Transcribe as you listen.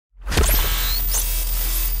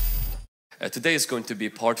Today is going to be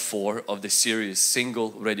part 4 of the series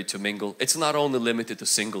Single, Ready to Mingle. It's not only limited to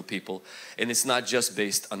single people, and it's not just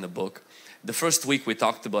based on the book. The first week we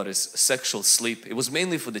talked about is sexual sleep. It was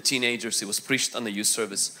mainly for the teenagers. It was preached on the youth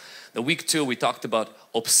service. The week 2 we talked about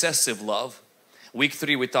obsessive love. Week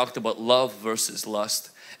 3 we talked about love versus lust.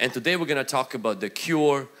 And today we're going to talk about the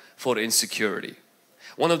cure for insecurity.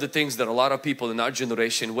 One of the things that a lot of people in our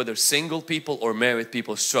generation, whether single people or married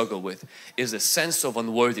people, struggle with is a sense of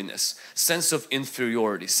unworthiness, sense of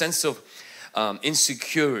inferiority, sense of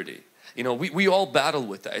insecurity. You know, we all battle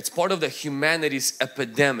with that. It's part of the humanity's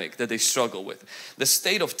epidemic that they struggle with. The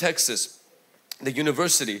state of Texas, the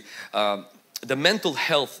university, the mental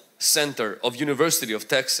health center of University of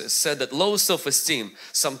Texas said that low self-esteem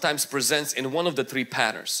sometimes presents in one of the 3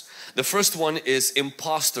 patterns. The first one is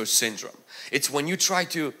imposter syndrome. It's when you try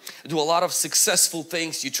to do a lot of successful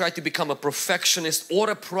things, you try to become a perfectionist or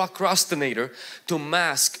a procrastinator to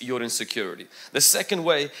mask your insecurity. The second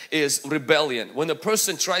way is rebellion. When a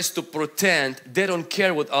person tries to pretend they don't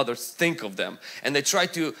care what others think of them, and they try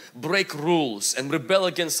to break rules and rebel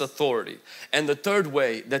against authority. And the third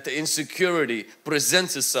way that the insecurity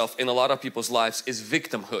presents itself in a lot of people's lives is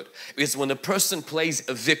victimhood. It's when a person plays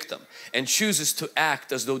a victim and chooses to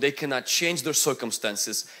act as though they cannot change their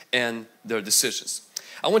circumstances and their decisions.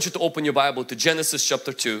 I want you to open your Bible to Genesis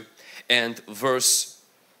chapter 2 and verse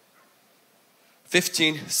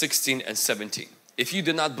 15, 16 and 17. If you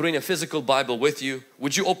did not bring a physical Bible with you,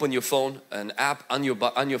 would you open your phone, an app on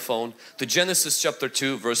your phone to Genesis chapter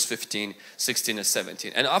 2 verse 15, 16 and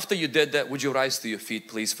 17. And after you did that, would you rise to your feet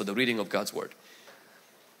please for the reading of God's Word.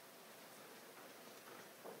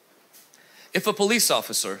 If a police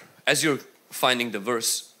officer, as you're finding the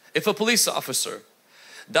verse, if a police officer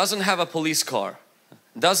doesn't have a police car,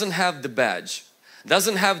 doesn't have the badge,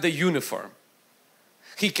 doesn't have the uniform,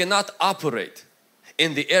 he cannot operate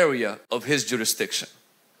in the area of his jurisdiction.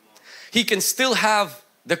 He can still have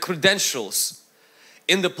the credentials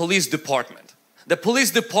in the police department. The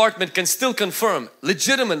police department can still confirm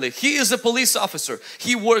legitimately he is a police officer,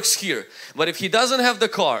 he works here. But if he doesn't have the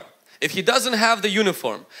car, if he doesn't have the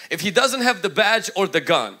uniform, if he doesn't have the badge or the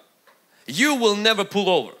gun, you will never pull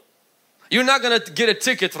over. You're not going to get a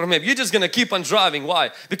ticket from him. You're just going to keep on driving.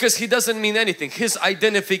 Why? Because he doesn't mean anything. His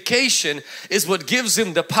identification is what gives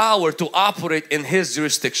him the power to operate in his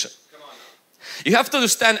jurisdiction. You have to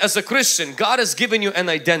understand, as a Christian, God has given you an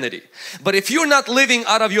identity. But if you're not living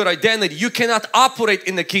out of your identity, you cannot operate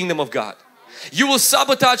in the kingdom of God. You will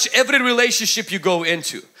sabotage every relationship you go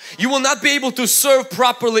into. You will not be able to serve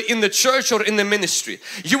properly in the church or in the ministry.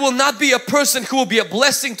 You will not be a person who will be a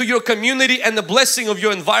blessing to your community and the blessing of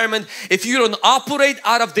your environment if you don't operate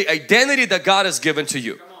out of the identity that God has given to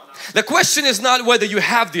you. The question is not whether you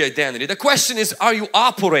have the identity. The question is, are you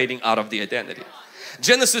operating out of the identity?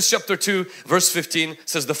 Genesis chapter 2 verse 15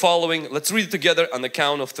 says the following. Let's read it together on the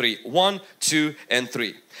count of 3. 1, 2 and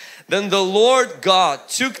 3. Then the Lord God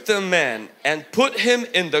took the man and put him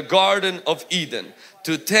in the garden of Eden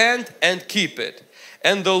to tend and keep it.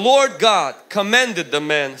 And the Lord God commanded the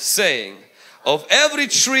man, saying, of every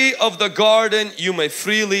tree of the garden you may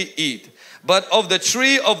freely eat, but of the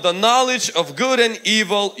tree of the knowledge of good and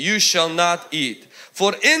evil you shall not eat.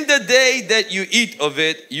 For in the day that you eat of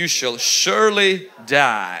it, you shall surely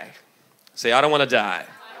die. Say, I don't want to die.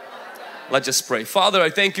 Let's just pray. Father, I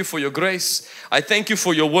thank you for your grace. I thank you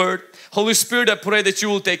for your word. Holy Spirit, I pray that you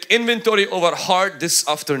will take inventory of our heart this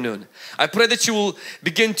afternoon. I pray that you will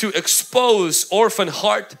begin to expose orphan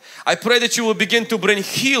heart. I pray that you will begin to bring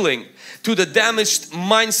healing to the damaged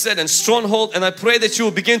mindset and stronghold. And I pray that you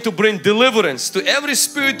will begin to bring deliverance to every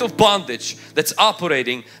spirit of bondage that's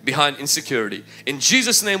operating behind insecurity. In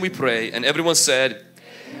Jesus' name we pray, and everyone said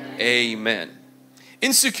Amen. Amen.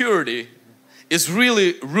 Insecurity is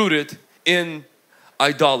really rooted in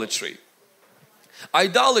idolatry.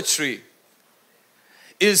 Idolatry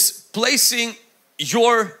is placing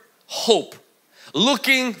your hope,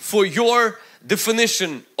 looking for your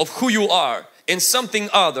definition of who you are in something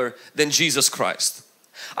other than Jesus Christ.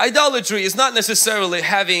 Idolatry is not necessarily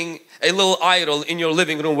having a little idol in your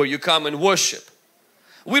living room where you come and worship.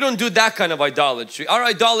 We don't do that kind of idolatry. Our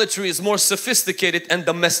idolatry is more sophisticated and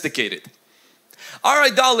domesticated. Our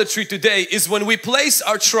idolatry today is when we place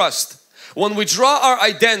our trust, when we draw our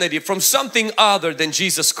identity from something other than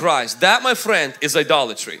Jesus Christ. That, my friend, is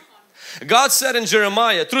idolatry. God said in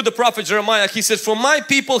Jeremiah, through the prophet Jeremiah, He said, for my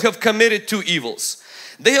people have committed 2 evils.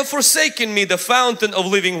 They have forsaken me, the fountain of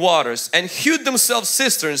living waters, and hewed themselves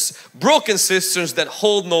cisterns, broken cisterns that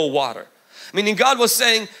hold no water. Meaning God was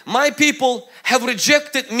saying, my people have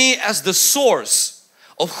rejected me as the source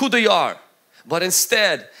of who they are. But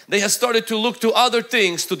instead, they have started to look to other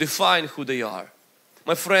things to define who they are.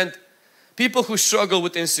 My friend, people who struggle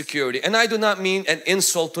with insecurity, and I do not mean an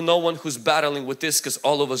insult to no one who's battling with this, because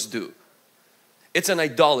all of us do. It's an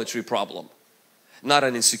idolatry problem, not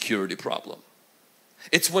an insecurity problem.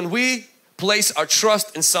 It's when we place our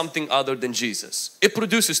trust in something other than Jesus. It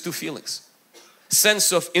produces two feelings.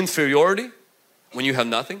 Sense of inferiority when you have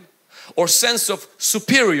nothing, or sense of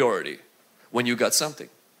superiority when you got something.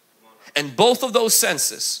 And both of those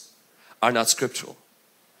senses are not scriptural.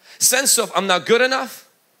 Sense of I'm not good enough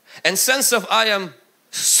and sense of I am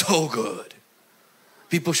so good.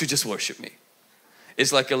 People should just worship me.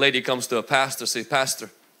 It's like a lady comes to a pastor, say, "Pastor,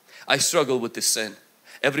 I struggle with this sin.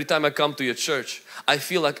 Every time I come to your church, I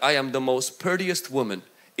feel like I am the most prettiest woman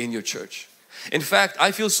in your church. In fact,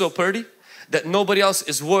 I feel so pretty that nobody else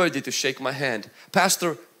is worthy to shake my hand.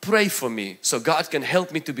 Pastor, pray for me so God can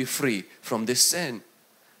help me to be free from this sin."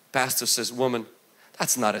 Pastor says, "Woman,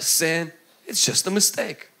 that's not a sin. It's just a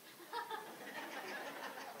mistake."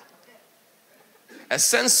 A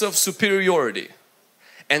sense of superiority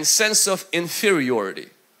and sense of inferiority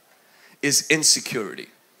is insecurity.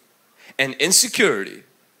 And insecurity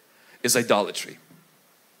is idolatry.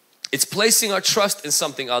 It's placing our trust in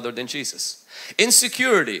something other than Jesus.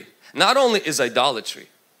 Insecurity not only is idolatry,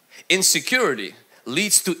 insecurity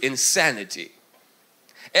leads to insanity.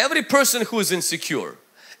 Every person who is insecure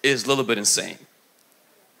is a little bit insane.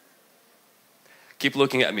 Keep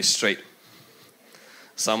looking at me straight.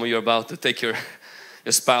 Some of you are about to take your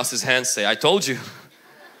spouse's hand, say, "I told you."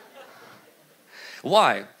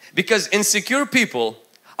 Why? Because insecure people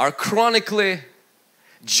are chronically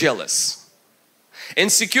jealous.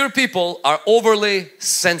 Insecure people are overly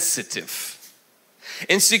sensitive.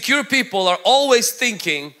 Insecure people are always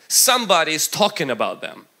thinking somebody is talking about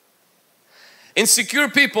them. Insecure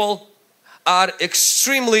people are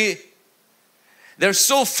they're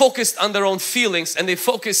so focused on their own feelings and they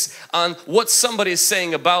focus on what somebody is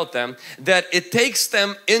saying about them that it takes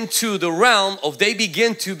them into the realm of they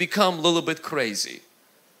begin to become a little bit crazy.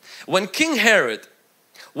 When King Herod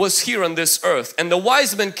was here on this earth and the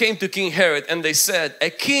wise men came to King Herod and they said, "A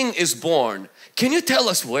king is born. Can you tell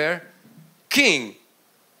us where?" King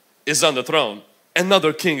is on the throne.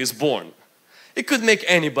 Another king is born. It could make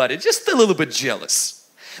anybody just a little bit jealous.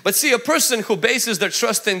 But see, a person who bases their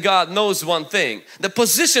trust in God knows one thing. The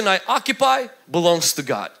position I occupy belongs to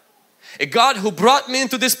God. A God who brought me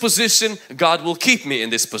into this position, God will keep me in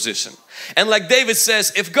this position. And like David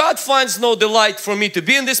says, if God finds no delight for me to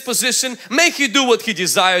be in this position, may He do what He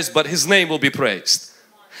desires, but His name will be praised.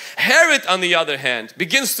 Herod, on the other hand,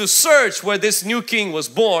 begins to search where this new king was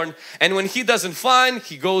born, and when he doesn't find,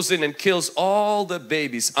 he goes in and kills all the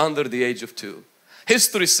babies under the age of 2.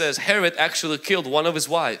 History says Herod actually killed one of his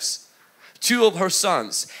wives, 2 of her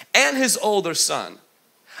sons, and his older son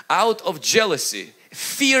out of jealousy,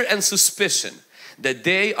 fear and suspicion that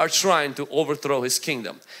they are trying to overthrow his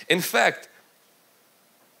kingdom. In fact,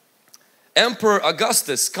 Emperor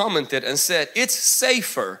Augustus commented and said, "It's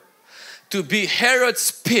safer to be Herod's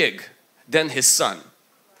pig than his son."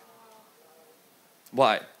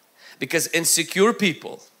 Why? Because insecure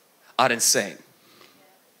people are insane.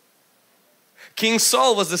 King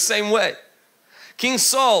Saul was the same way. King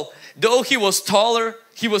Saul, though he was taller,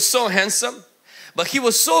 he was so handsome, but he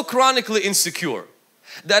was so chronically insecure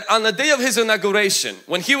that on the day of his inauguration,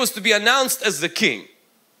 when he was to be announced as the king,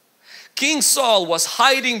 King Saul was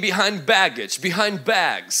hiding behind baggage, behind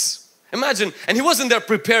bags. Imagine, and he wasn't there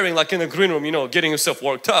preparing like in a green room, you know, getting himself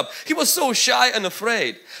worked up. He was so shy and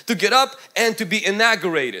afraid to get up and to be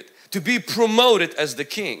inaugurated, to be promoted as the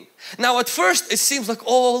king. Now at first it seems like,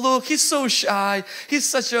 oh look, he's so shy. He's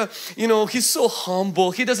such a, you know, he's so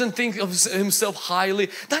humble. He doesn't think of himself highly.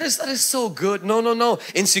 That is so good. No, no, no.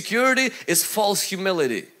 Insecurity is false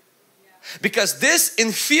humility. Because this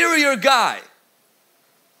inferior guy,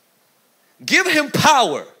 give him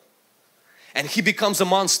power and he becomes a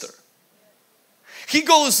monster. He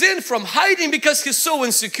goes in from hiding because he's so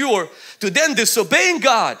insecure to then disobeying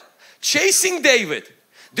God, chasing David,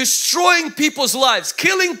 destroying people's lives,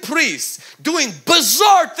 killing priests, doing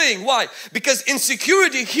bizarre things. Why? Because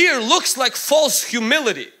insecurity here looks like false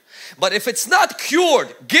humility. But if it's not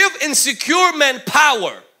cured, give insecure men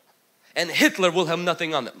power and Hitler will have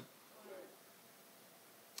nothing on them.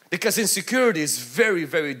 Because insecurity is very,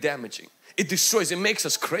 very damaging. It destroys, it makes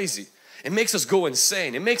us crazy. It makes us go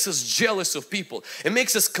insane. It makes us jealous of people. It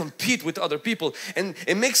makes us compete with other people. And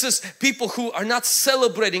it makes us people who are not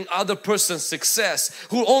celebrating other person's success,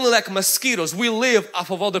 who only like mosquitoes. We live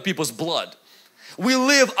off of other people's blood. We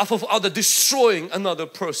live off of other destroying another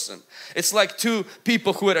person. It's like 2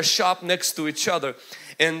 people who had a shop next to each other.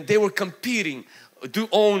 and they were competing. Two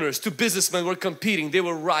owners, two businessmen were competing. They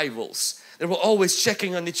were rivals. They were always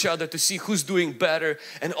checking on each other to see who's doing better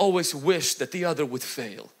and always wished that the other would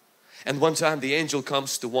fail. And one time the angel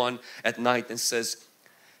comes to one at night and says,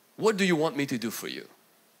 what do you want me to do for you?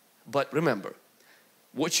 But remember,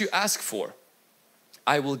 what you ask for,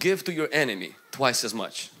 I will give to your enemy twice as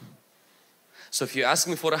much. So if you ask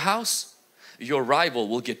me for a house, your rival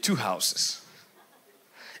will get 2 houses.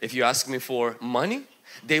 If you ask me for money,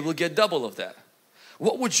 they will get double of that.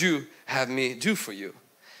 What would you have me do for you?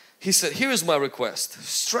 He said, here is my request.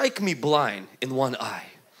 Strike me blind in one eye,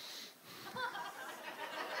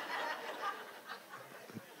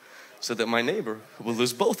 so that my neighbor will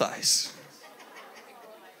lose both eyes.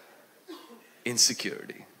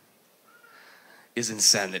 Insecurity is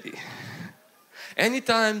insanity.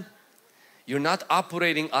 Anytime you're not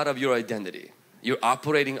operating out of your identity, you're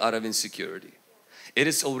operating out of insecurity. It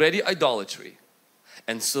is already idolatry.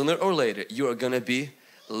 And sooner or later you are going to be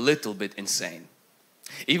a little bit insane.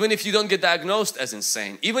 Even if you don't get diagnosed as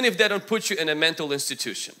insane, even if they don't put you in a mental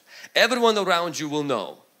institution, everyone around you will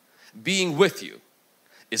know being with you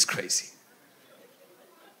is crazy.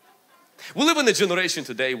 We live in a generation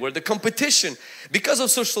today where the competition, because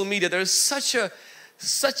of social media, there is such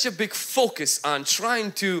a big focus on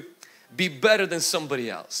trying to be better than somebody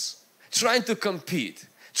else, trying to compete,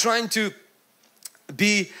 trying to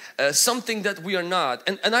be something that we are not.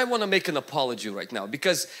 And I want to make an apology right now,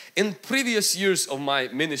 because in previous years of my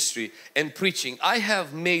ministry and preaching, I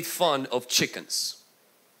have made fun of chickens.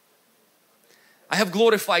 I have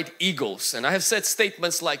glorified eagles, and I have said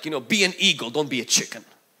statements like, you know, be an eagle, don't be a chicken.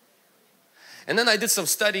 And then I did some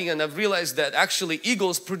studying and I've realized that actually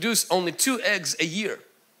eagles produce only 2 eggs a year.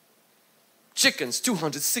 Chickens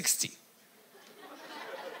 260.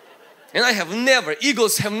 And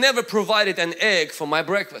eagles have never provided an egg for my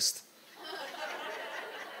breakfast.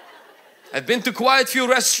 I've been to quite a few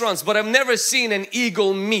restaurants, but I've never seen an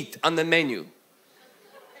eagle meat on the menu.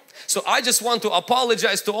 So I just want to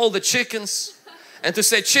apologize to all the chickens and to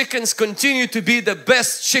say, chickens, continue to be the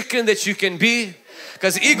best chicken that you can be.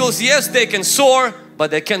 Because eagles, yes, they can soar, but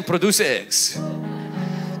they can't produce eggs.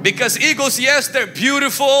 Because eagles, yes, they're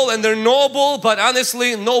beautiful and they're noble, but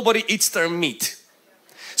honestly, nobody eats their meat.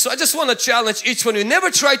 So I just want to challenge each one of you, never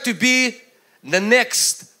try to be the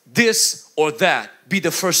next this or that. Be the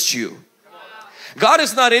first you. God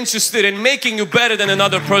is not interested in making you better than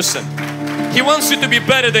another person. He wants you to be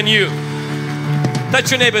better than you. Touch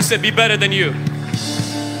your neighbor and say, be better than you.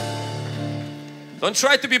 Don't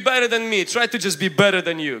try to be better than me. Try to just be better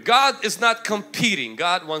than you. God is not competing.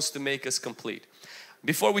 God wants to make us complete.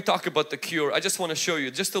 Before we talk about the cure, I just want to show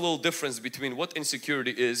you just a little difference between what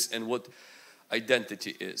insecurity is and what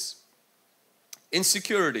identity is.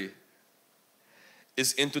 Insecurity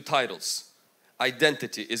is into titles.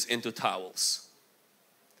 Identity is into towels.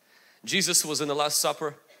 Jesus was in the Last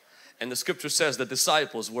Supper and the scripture says the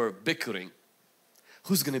disciples were bickering.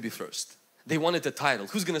 Who's going to be first? They wanted the title.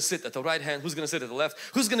 Who's going to sit at the right hand? Who's going to sit at the left?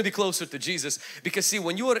 Who's going to be closer to Jesus? Because see,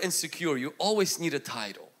 when you are insecure, you always need a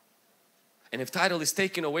title. And if title is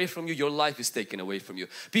taken away from you, your life is taken away from you.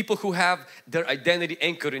 People who have their identity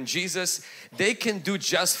anchored in Jesus, they can do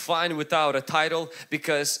just fine without a title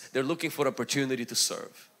because they're looking for opportunity to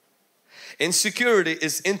serve. Insecurity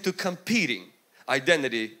is into competing.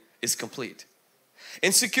 Identity is complete.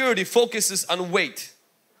 Insecurity focuses on weight.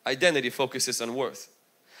 Identity focuses on worth.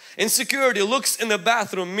 Insecurity looks in the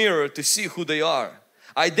bathroom mirror to see who they are.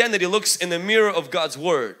 Identity looks in the mirror of God's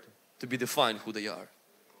Word to be defined who they are.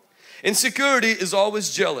 Insecurity is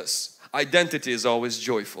always jealous. Identity is always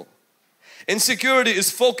joyful. Insecurity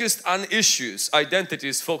is focused on issues. Identity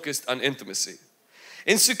is focused on intimacy.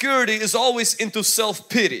 Insecurity is always into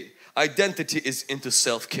self-pity. Identity is into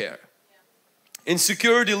self-care.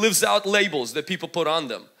 Insecurity lives out labels that people put on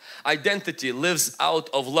them. Identity lives out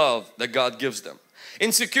of love that God gives them.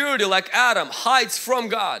 Insecurity, like Adam, hides from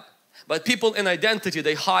God, but people in identity,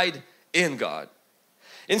 they hide in God.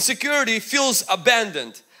 Insecurity feels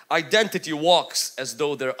abandoned. Identity walks as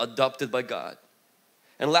though they're adopted by God.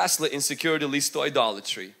 And lastly, insecurity leads to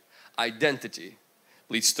idolatry. Identity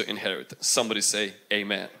leads to inheritance. Somebody say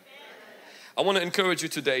amen. I want to encourage you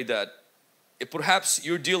today that if perhaps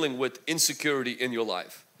you're dealing with insecurity in your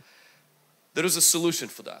life, there is a solution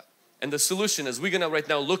for that. And the solution is, we're going to right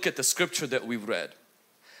now look at the scripture that we've read.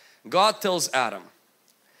 God tells Adam,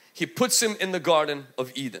 He puts him in the Garden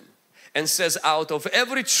of Eden and says, out of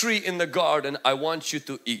every tree in the garden I want you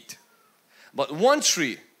to eat. But one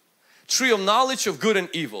tree of knowledge of good and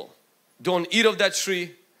evil, don't eat of that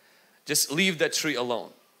tree, just leave that tree alone.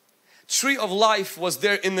 Tree of life was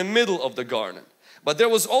there in the middle of the garden. But there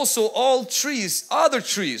was also all trees, other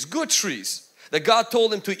trees, good trees that God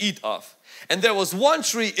told him to eat of. And there was one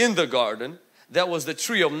tree in the garden that was the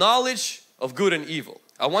tree of knowledge of good and evil.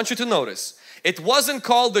 I want you to notice, it wasn't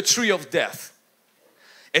called the tree of death.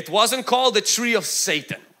 It wasn't called the tree of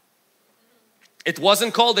Satan. It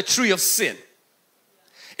wasn't called the tree of sin.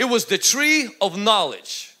 It was the tree of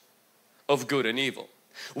knowledge of good and evil.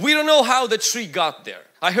 We don't know how the tree got there.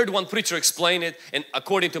 I heard one preacher explain it, and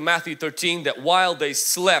according to Matthew 13, that while they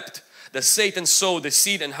slept, that Satan sowed the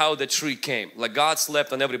seed and how the tree came. Like God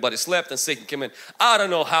slept and everybody slept and Satan came in. I don't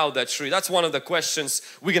know how that tree, that's one of the questions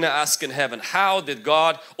we're going to ask in heaven. How did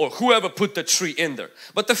God or whoever put the tree in there?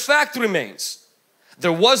 But the fact remains,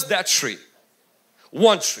 there was that tree,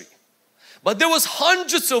 one tree. But there was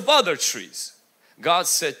hundreds of other trees God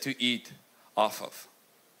said to eat off of.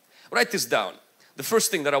 Write this down. The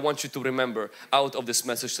first thing that I want you to remember out of this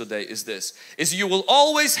message today is this, is you will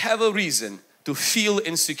always have a reason to feel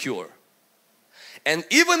insecure. And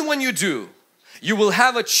even when you do, you will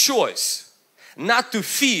have a choice not to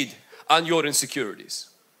feed on your insecurities.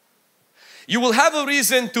 You will have a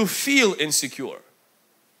reason to feel insecure,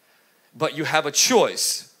 but you have a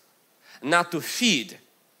choice not to feed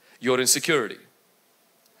your insecurity.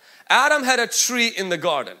 Adam had a tree in the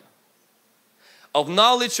garden of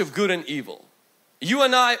knowledge of good and evil. You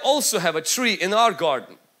and I also have a tree in our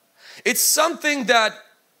garden. It's something that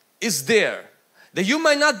is there, that you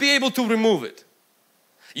might not be able to remove it.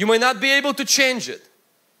 You might not be able to change it.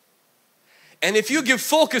 And if you give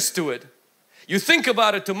focus to it, you think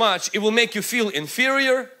about it too much, it will make you feel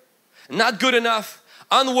inferior, not good enough,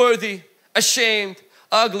 unworthy, ashamed,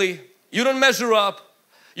 ugly. You don't measure up.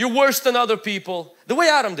 You're worse than other people. The way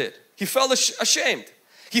Adam did. He felt ashamed.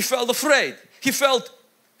 He felt afraid. He felt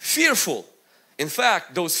fearful. In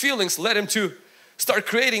fact, those feelings led him to start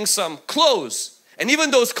creating some clothes. And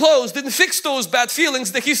even those clothes didn't fix those bad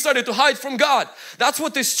feelings that he started to hide from God. That's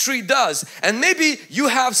what this tree does. And maybe you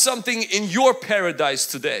have something in your paradise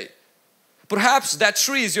today. Perhaps that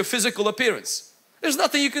tree is your physical appearance. There's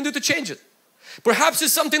nothing you can do to change it. Perhaps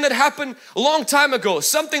it's something that happened a long time ago.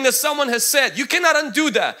 Something that someone has said. You cannot undo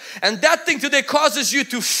that. And that thing today causes you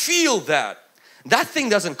to feel that. That thing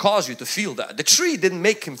doesn't cause you to feel that. The tree didn't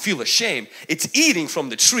make him feel ashamed. It's eating from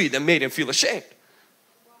the tree that made him feel ashamed.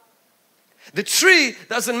 The tree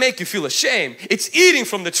doesn't make you feel ashamed. It's eating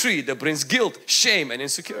from the tree that brings guilt, shame and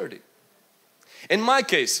insecurity. In my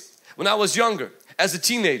case, when I was younger, as a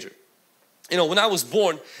teenager, when I was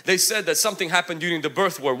born, they said that something happened during the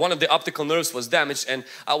birth where one of the optical nerves was damaged and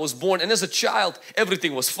I was born, and as a child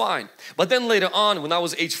everything was fine. But then later on, when I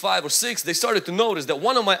was age 5 or 6, they started to notice that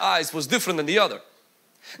one of my eyes was different than the other.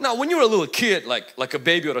 Now when you're a little kid, like a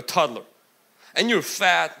baby or a toddler, and you're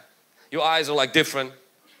fat, your eyes are like different,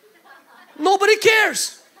 nobody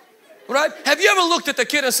cares, right? Have you ever looked at the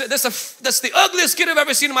kid and said, that's the ugliest kid I've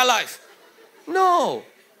ever seen in my life? No.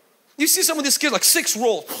 You see some of these kids like 6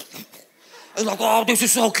 rolls. And like, oh, this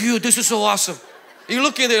is so cute, this is so awesome. You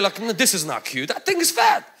look in there like, no, this is not cute, that thing is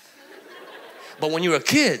fat. But when you're a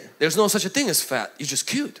kid, there's no such a thing as fat, you're just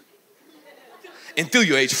cute. Until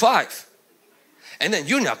you're age 5. And then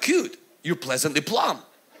you're not cute, you're pleasantly plump.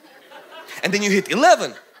 And then you hit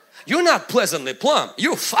 11, you're not pleasantly plump,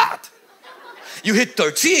 you're fat. You hit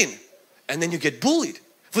 13 and then you get bullied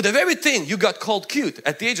for the very thing you got called cute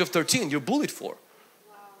at the age of 13, you're bullied for.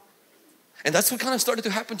 And that's what kind of started to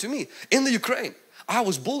happen to me. In the Ukraine, I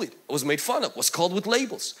was bullied, I was made fun of, was called with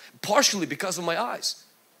labels, partially because of my eyes.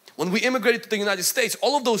 When we immigrated to the United States,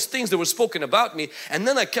 all of those things that were spoken about me, and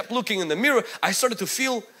then I kept looking in the mirror, I started to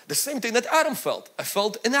feel the same thing that Adam felt. I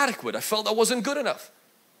felt inadequate, I felt I wasn't good enough.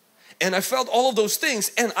 And I felt all of those things,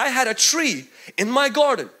 and I had a tree in my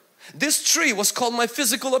garden. This tree was called my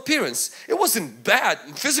physical appearance. It wasn't bad.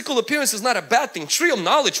 Physical appearance is not a bad thing. Tree of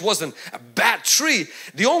knowledge wasn't a bad tree.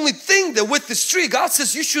 The only thing that with this tree, God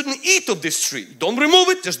says you shouldn't eat of this tree. Don't remove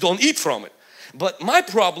it, just don't eat from it. But my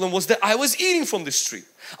problem was that I was eating from this tree.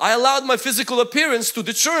 I allowed my physical appearance to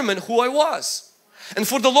determine who I was. And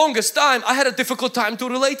for the longest time, I had a difficult time to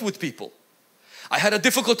relate with people. I had a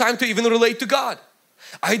difficult time to even relate to God.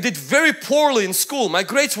 I did very poorly in school. My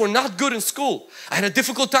grades were not good in school. I had a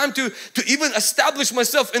difficult time to even establish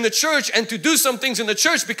myself in the church and to do some things in the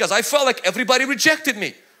church because I felt like everybody rejected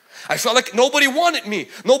me. I felt like nobody wanted me.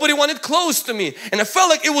 Nobody wanted close to me. And I felt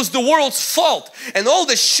like it was the world's fault. And all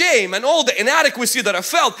the shame and all the inadequacy that I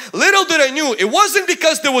felt, little did I knew, it wasn't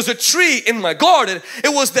because there was a tree in my garden.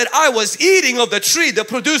 It was that I was eating of the tree that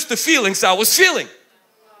produced the feelings I was feeling.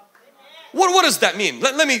 What does that mean?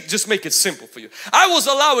 Let me just make it simple for you. I was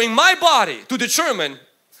allowing my body to determine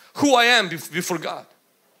who I am before God.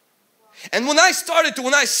 And when I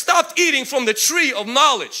stopped eating from the tree of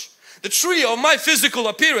knowledge, the tree of my physical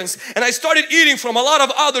appearance, and I started eating from a lot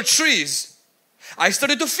of other trees, I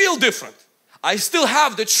started to feel different. I still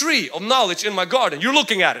have the tree of knowledge in my garden. You're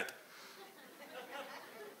looking at it.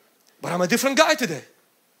 But I'm a different guy today.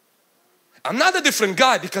 I'm not a different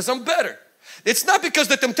guy because I'm better. It's not because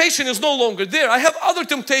the temptation is no longer there. I have other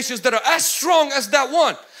temptations that are as strong as that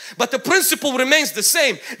one. But the principle remains the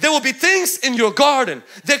same. There will be things in your garden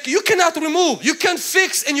that you cannot remove, you can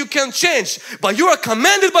fix and you can change. But you are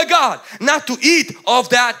commanded by God not to eat of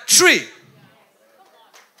that tree.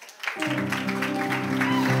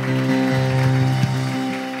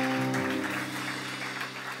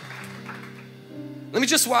 Let me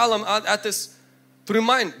just, while I'm at this, to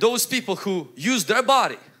remind those people who use their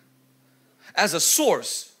body as a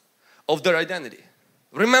source of their identity.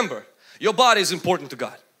 Remember, your body is important to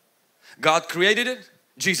God. God created it.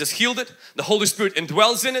 Jesus healed it. The Holy Spirit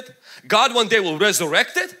indwells in it. God one day will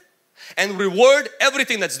resurrect it and reward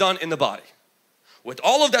everything that's done in the body. With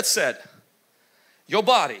all of that said, your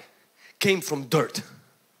body came from dirt.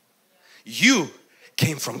 You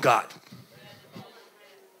came from God.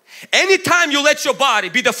 Anytime you let your body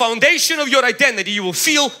be the foundation of your identity, you will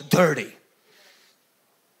feel dirty.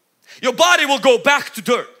 Your body will go back to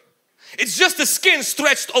dirt. It's just the skin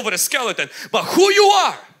stretched over the skeleton. But who you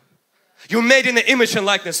are, you're made in the image and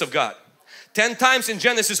likeness of God. 10 times in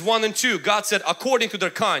Genesis 1 and 2, God said according to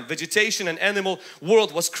their kind. Vegetation and animal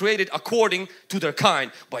world was created according to their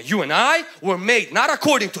kind. But you and I were made not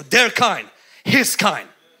according to their kind, His kind.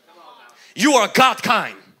 You are God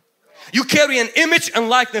kind. You carry an image and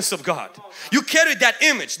likeness of God. You carry that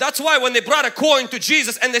image. That's why when they brought a coin to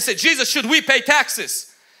Jesus and they said, Jesus, should we pay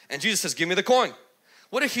taxes? And Jesus says, give me the coin.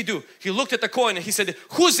 What did He do? He looked at the coin and He said,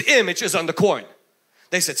 whose image is on the coin?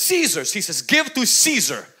 They said, Caesar's. He says, give to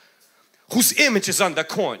Caesar whose image is on the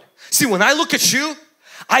coin. See, when I look at you,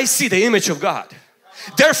 I see the image of God.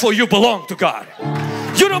 Therefore, you belong to God.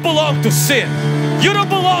 You don't belong to sin. You don't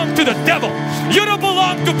belong to the devil. You don't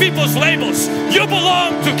belong to people's labels. You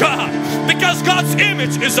belong to God because God's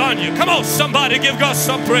image is on you. Come on, somebody give God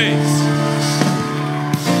some praise.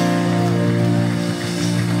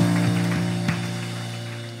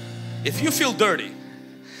 If you feel dirty,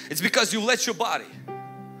 it's because you let your body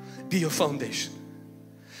be your foundation.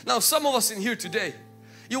 Now, some of us in here today,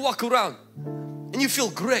 you walk around and you feel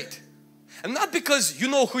great. And not because you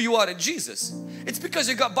know who you are in Jesus. It's because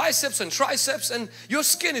you got biceps and triceps and your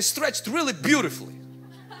skin is stretched really beautifully.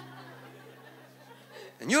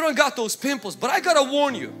 And you don't got those pimples. But I gotta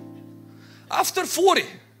warn you, after 40,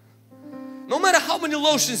 no matter how many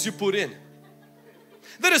lotions you put in,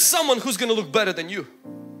 there is someone who's gonna look better than you.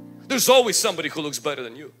 There's always somebody who looks better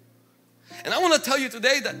than you. And I want to tell you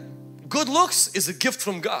today that good looks is a gift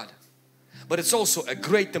from God. But it's also a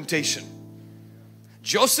great temptation.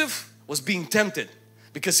 Joseph was being tempted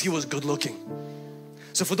because he was good looking.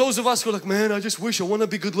 So for those of us who are like, man, I just wish I want to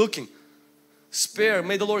be good looking.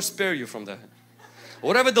 May the Lord spare you from that.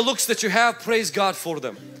 Whatever the looks that you have, praise God for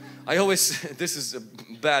them. I always, this is a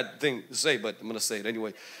bad thing to say, but I'm going to say it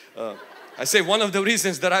anyway. I say one of the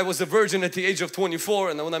reasons that I was a virgin at the age of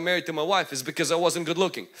 24 and when I married to my wife is because I wasn't good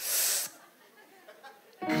looking.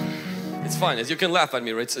 It's fine, you can laugh at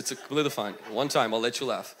me, right? It's completely fine. One time I'll let you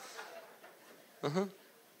laugh.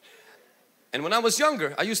 And when I was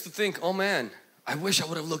younger, I used to think, oh man, I wish I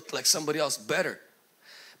would have looked like somebody else better.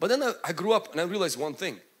 But then I grew up and I realized one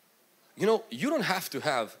thing. You know, you don't have to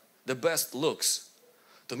have the best looks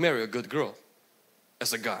to marry a good girl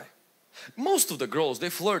as a guy. Most of the girls, they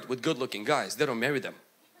flirt with good-looking guys. They don't marry them.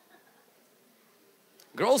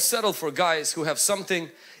 Girls settle for guys who have something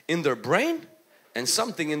in their brain and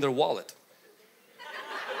something in their wallet.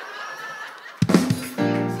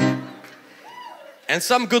 And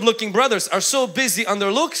some good-looking brothers are so busy on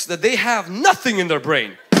their looks that they have nothing in their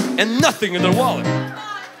brain and nothing in their wallet.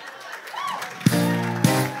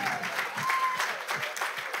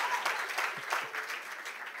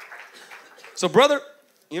 So brother,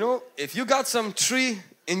 you know, if you got some tree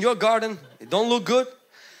in your garden, it don't look good,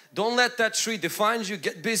 don't let that tree define you.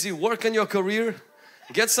 Get busy, work on your career,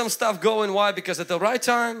 get some stuff going. Why? Because at the right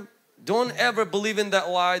time, don't ever believe in that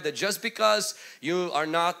lie that just because you are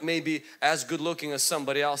not maybe as good looking as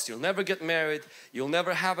somebody else, you'll never get married, you'll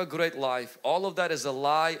never have a great life. All of that is a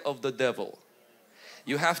lie of the devil.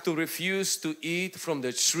 You have to refuse to eat from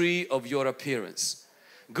the tree of your appearance.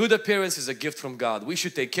 Good appearance is a gift from God. We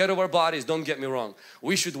should take care of our bodies, don't get me wrong.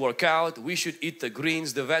 We should work out, we should eat the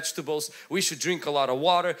greens, the vegetables, we should drink a lot of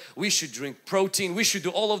water, we should drink protein, we should do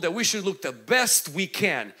all of that. We should look the best we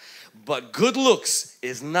can. But good looks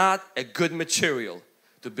is not a good material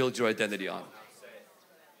to build your identity on.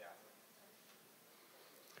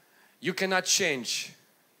 You cannot change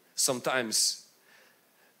sometimes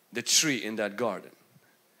the tree in that garden,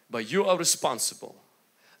 but you are responsible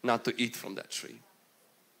not to eat from that tree.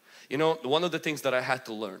 You know, one of the things that I had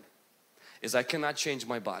to learn is I cannot change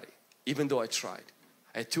my body, even though I tried.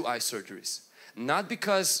 I had 2 eye surgeries. Not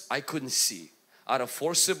because I couldn't see. Out of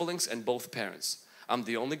 4 siblings and both parents, I'm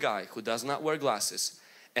the only guy who does not wear glasses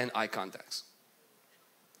and eye contacts.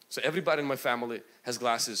 So everybody in my family has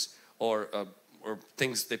glasses or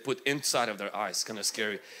things they put inside of their eyes, kind of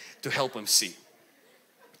scary, to help them see.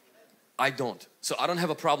 I don't. So I don't have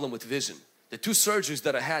a problem with vision. The 2 surgeries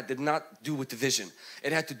that I had did not do with the vision.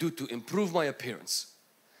 It had to do to improve my appearance.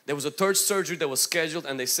 There was a 3rd surgery that was scheduled,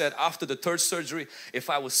 and they said after the 3rd surgery, if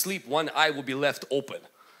I would sleep, one eye would be left open.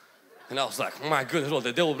 And I was like, my goodness, well,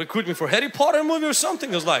 they will recruit me for Harry Potter movie or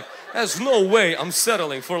something. I was like, there's no way I'm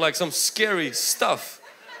settling for like some scary stuff.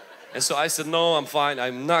 And so I said, no, I'm fine.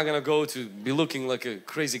 I'm not gonna go to be looking like a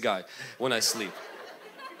crazy guy when I sleep.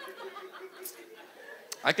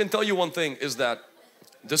 I can tell you one thing is that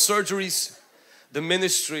the surgeries, the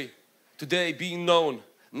ministry, today being known,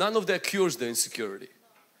 none of that cures the insecurity.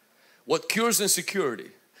 What cures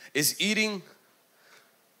insecurity is eating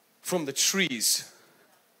from the trees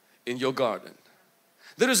in your garden.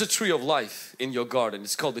 There is a tree of life in your garden.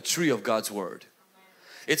 It's called the tree of God's Word.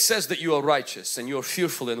 It says that you are righteous and you are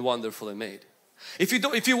fearful and wonderfully made.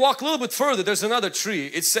 If you walk a little bit further, there's another tree.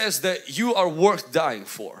 It says that you are worth dying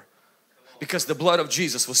for because the blood of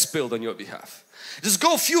Jesus was spilled on your behalf. Just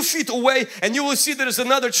go a few feet away and you will see there is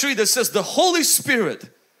another tree that says the Holy Spirit,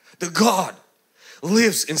 the God,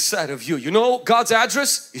 lives inside of you. You know God's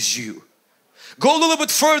address is you. Go a little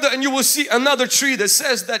bit further and you will see another tree that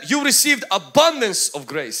says that you received abundance of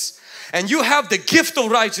grace and you have the gift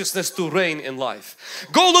of righteousness to reign in life.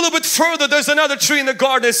 Go a little bit further, there's another tree in the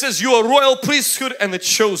garden that says you are royal priesthood and the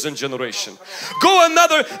chosen generation. Go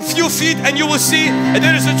another few feet and you will see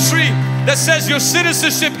there is a tree that says your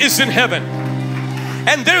citizenship is in heaven.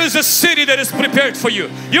 And there is a city that is prepared for you.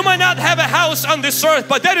 You might not have a house on this earth,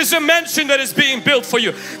 but there is a mansion that is being built for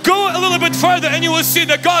you. Go a little bit further and you will see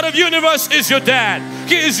the God of universe is your dad.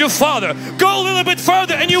 He is your father. Go a little bit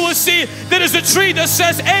further and you will see there is a tree that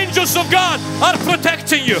says angels of God are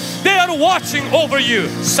protecting you. They are watching over you.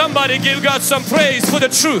 Somebody give God some praise for the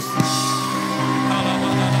truth.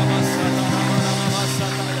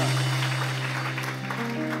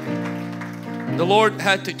 The Lord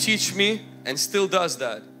had to teach me, and still does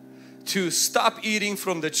that, to stop eating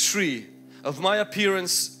from the tree of my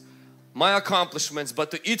appearance, my accomplishments, but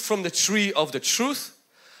to eat from the tree of the truth,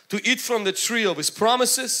 to eat from the tree of His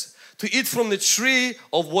promises, to eat from the tree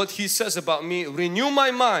of what He says about me. Renew my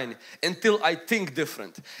mind until I think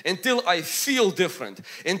different, until I feel different,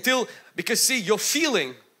 because see, your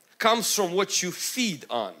feeling comes from what you feed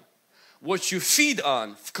on. What you feed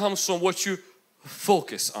on comes from what you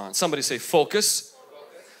focus on. Somebody say focus.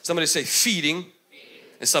 Somebody say feeding,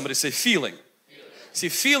 and somebody say feeling. See,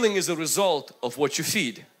 feeling is a result of what you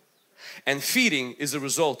feed, and feeding is a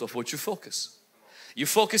result of what you focus. You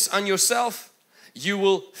focus on yourself, you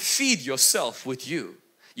will feed yourself with you.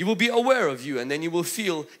 You will be aware of you, and then you will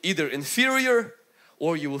feel either inferior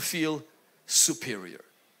or you will feel superior.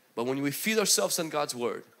 But when we feed ourselves on God's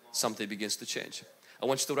Word, something begins to change. I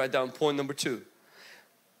want you to write down point number 2.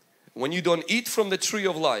 When you don't eat from the tree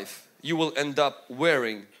of life, you will end up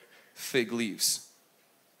wearing fig leaves.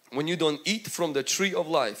 When you don't eat from the tree of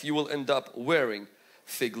life, you will end up wearing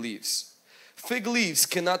fig leaves. Fig leaves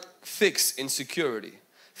cannot fix insecurity.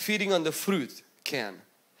 Feeding on the fruit can.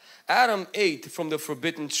 Adam ate from the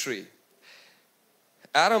forbidden tree.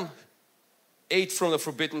 Adam ate from the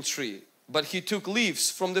forbidden tree, but he took leaves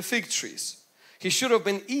from the fig trees. He should have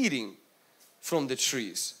been eating from the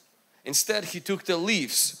trees. Instead, he took the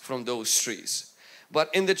leaves from those trees. But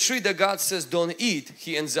in the tree that God says don't eat,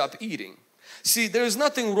 he ends up eating. See, there is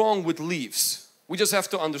nothing wrong with leaves. We just have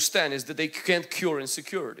to understand is that they can't cure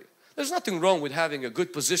insecurity. There's nothing wrong with having a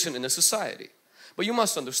good position in a society. But you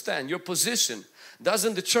must understand your position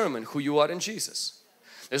doesn't determine who you are in Jesus.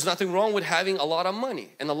 There's nothing wrong with having a lot of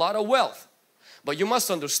money and a lot of wealth. But you must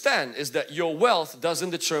understand is that your wealth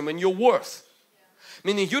doesn't determine your worth.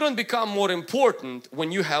 Meaning you don't become more important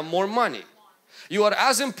when you have more money. You are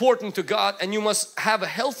as important to God, and you must have a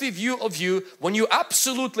healthy view of you when you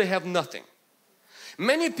absolutely have nothing.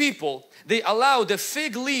 Many people, they allow the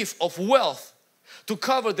fig leaf of wealth to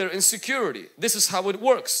cover their insecurity. This is how it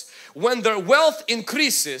works. When their wealth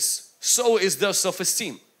increases, so is their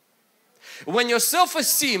self-esteem. When your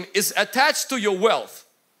self-esteem is attached to your wealth,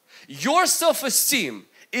 your self-esteem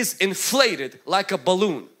is inflated like a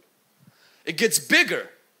balloon. It gets bigger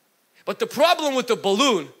But the problem with the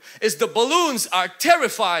balloon is the balloons are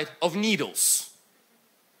terrified of needles.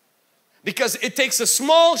 Because it takes a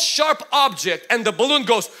small sharp object and the balloon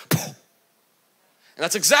goes poof. And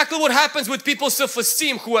that's exactly what happens with people's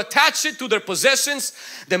self-esteem, who attach it to their possessions,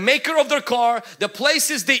 the maker of their car, the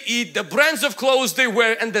places they eat, the brands of clothes they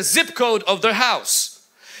wear, and the zip code of their house,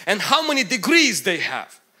 and how many degrees they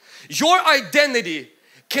have. Your identity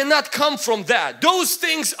cannot come from that. Those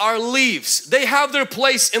things are leaves. They have their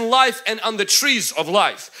place in life and on the trees of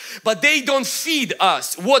life, but they don't feed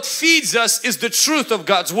us. What feeds us is the truth of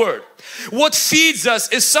God's word. What feeds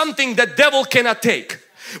us is something that devil cannot take.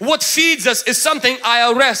 What feeds us is something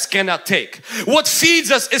IRS cannot take. What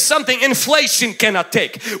feeds us is something inflation cannot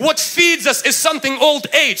take. What feeds us is something old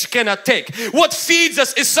age cannot take. What feeds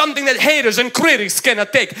us is something that haters and critics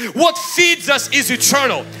cannot take. What feeds us is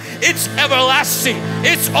eternal. It's everlasting.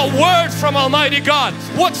 It's a word from Almighty God.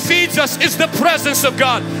 What feeds us is the presence of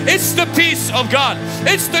God. It's the peace of God.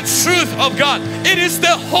 It's the truth of God. It is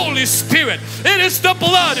the Holy Spirit. It is the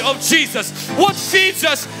blood of Jesus. What feeds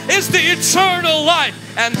us is the eternal life.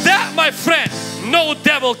 And that, my friend, no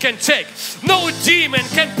devil can take. No demon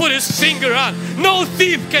can put his finger on. No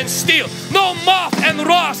thief can steal. No moth and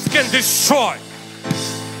rust can destroy.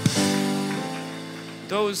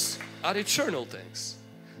 Those are eternal things.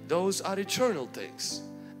 Those are eternal things.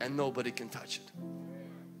 And nobody can touch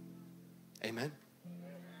it. Amen.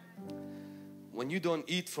 When you don't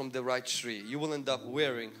eat from the right tree, you will end up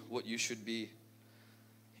wearing what you should be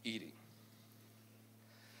eating.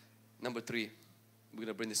 Number 3. We're going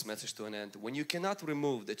to bring this message to an end. When you cannot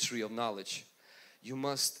remove the tree of knowledge, you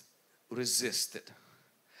must resist it.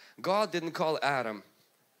 God didn't call Adam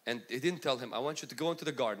and He didn't tell him, I want you to go into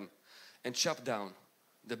the garden and chop down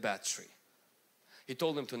the bad tree. He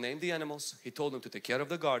told him to name the animals. He told him to take care of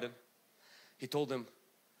the garden. He told him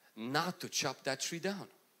not to chop that tree down.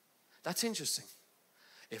 That's interesting.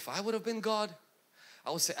 If I would have been God,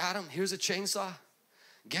 I would say, Adam, here's a chainsaw.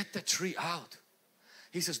 Get the tree out.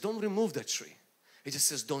 He says, don't remove that tree. He just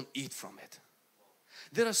says, don't eat from it.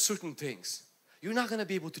 There are certain things you're not going to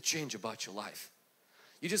be able to change about your life.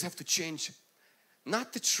 You just have to change,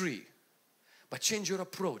 not the tree, but change your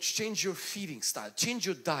approach, change your feeding style, change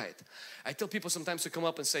your diet. I tell people sometimes to come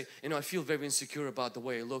up and say, you know, I feel very insecure about the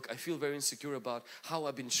way I look. I feel very insecure about how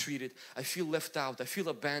I've been treated. I feel left out. I feel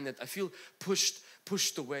abandoned. I feel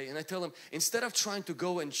pushed away. And I tell them, instead of trying to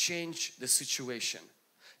go and change the situation,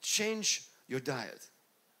 change your diet.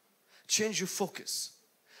 Change your focus,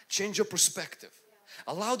 change your perspective.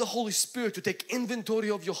 Allow the Holy Spirit to take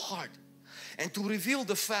inventory of your heart and to reveal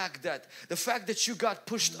the fact that you got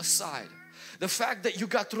pushed aside, the fact that you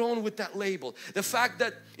got thrown with that label, the fact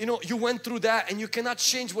that you went through that and you cannot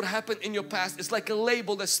change what happened in your past. It's like a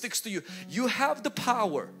label that sticks to you. You have the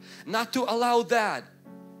power not to allow that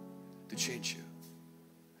to change you,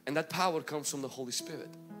 and that power comes from the Holy Spirit.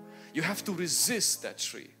 You have to resist that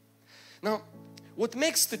tree. Now, what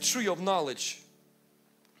makes the tree of knowledge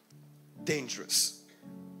dangerous,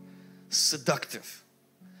 seductive,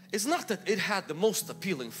 is not that it had the most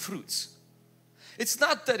appealing fruits. It's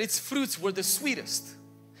not that its fruits were the sweetest.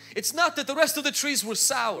 It's not that the rest of the trees were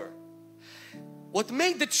sour. What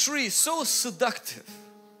made the tree so seductive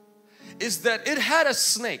is that it had a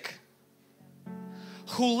snake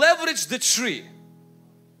who leveraged the tree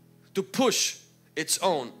to push its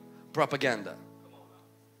own propaganda.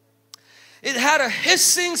 It had a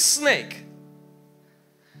hissing snake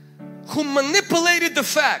who manipulated the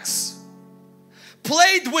facts,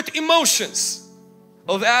 played with emotions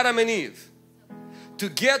of Adam and Eve to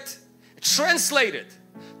get translated,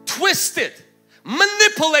 twisted,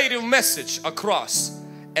 manipulative message across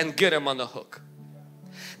and get them on the hook.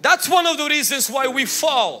 That's one of the reasons why we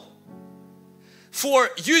fall for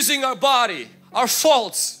using our body, our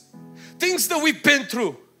faults, things that we've been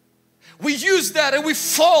through. We use that and we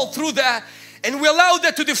fall through that and we allow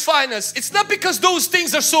that to define us. It's not because those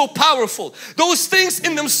things are so powerful. Those things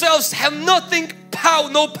in themselves have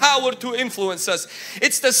no power to influence us.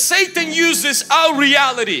 It's that Satan uses our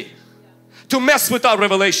reality to mess with our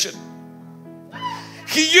revelation.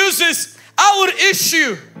 He uses our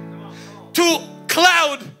issue to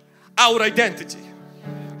cloud our identity.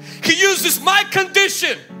 He uses my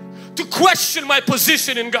condition to question my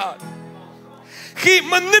position in God. He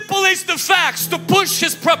manipulates the facts to push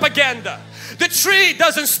his propaganda. The tree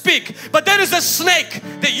doesn't speak, but there is a snake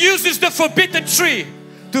that uses the forbidden tree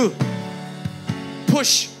to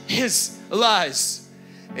push his lies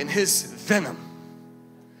and his venom.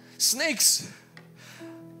 Snakes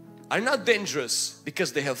are not dangerous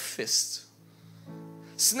because they have fists.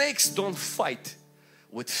 Snakes don't fight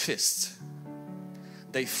with fists.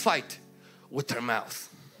 They fight with their mouth.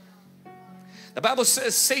 The Bible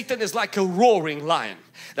says Satan is like a roaring lion.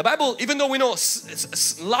 The Bible, even though we know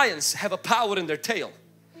lions have a power in their tail,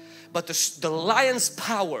 but the lion's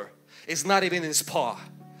power is not even in his paw,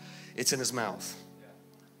 it's in his mouth.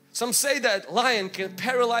 Some say that lion can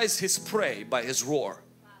paralyze his prey by his roar.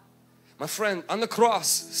 My friend, on the cross,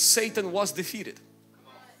 Satan was defeated.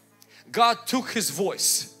 God took his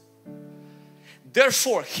voice.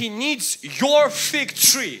 Therefore, he needs your fig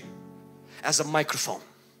tree as a microphone.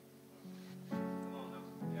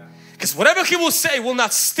 Because whatever he will say will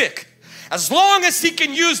not stick. As long as he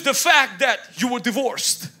can use the fact that you were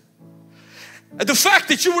divorced, the fact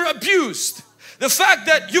that you were abused, the fact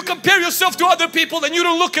that you compare yourself to other people and you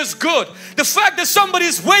don't look as good, the fact that somebody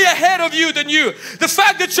is way ahead of you than you, the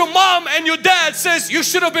fact that your mom and your dad says you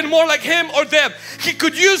should have been more like him or them, he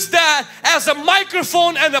could use that as a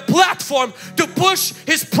microphone and a platform to push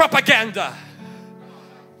his propaganda.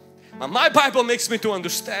 Now, my Bible makes me to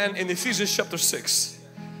understand in Ephesians chapter 6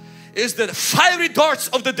 is that the fiery darts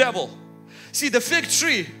of the devil. See, the fig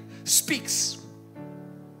tree speaks.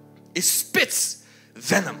 It spits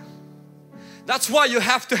venom. That's why you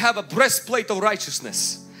have to have a breastplate of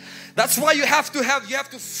righteousness. That's why you have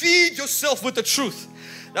to feed yourself with the truth.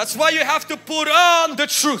 That's why you have to put on the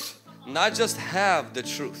truth, not just have the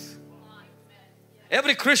truth.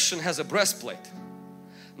 Every Christian has a breastplate.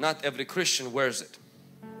 Not every Christian wears it.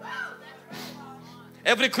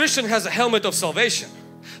 Every Christian has a helmet of salvation.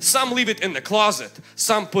 Some leave it in the closet,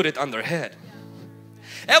 some put it on their head.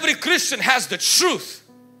 Every Christian has the truth.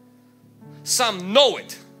 Some know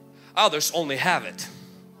it, others only have it.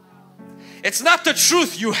 It's not the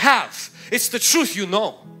truth you have, it's the truth you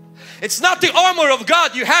know. It's not the armor of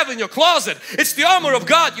God you have in your closet, it's the armor of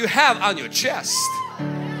God you have on your chest.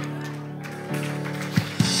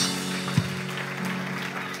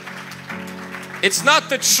 It's not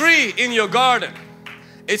the tree in your garden,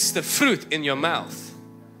 it's the fruit in your mouth.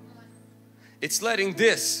 It's letting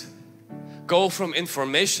this go from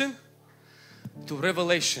information to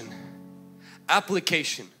revelation,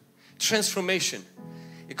 application, transformation.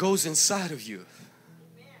 It goes inside of you.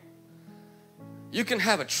 You can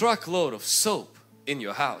have a truckload of soap in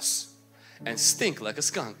your house and stink like a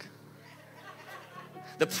skunk.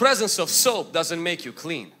 The presence of soap doesn't make you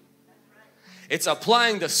clean. It's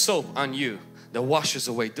applying the soap on you that washes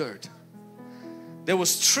away dirt. There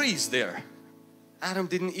was trees there. Adam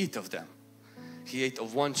didn't eat of them. He ate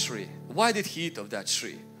of one tree. Why did he eat of that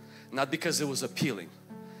tree? Not because it was appealing.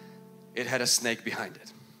 It had a snake behind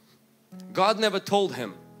it. God never told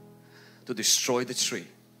him to destroy the tree,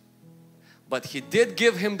 but He did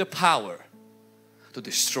give him the power to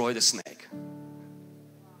destroy the snake.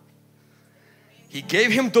 He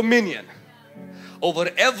gave him dominion over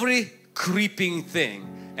every creeping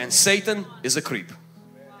thing, and Satan is a creep.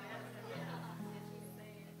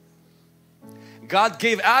 God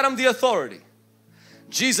gave Adam the authority.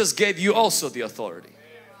 Jesus gave you also the authority.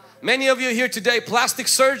 Many of you here today, plastic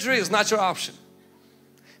surgery is not your option.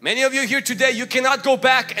 Many of you here today, you cannot go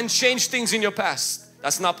back and change things in your past.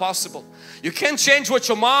 That's not possible. You can't change what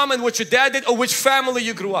your mom and what your dad did or which family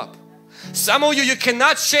you grew up. Some of you, you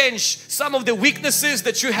cannot change some of the weaknesses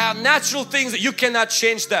that you have, natural things that you cannot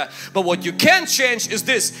change that. But what you can change is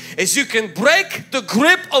this, is you can break the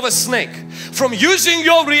grip of a snake from using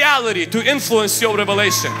your reality to influence your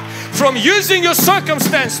revelation, from using your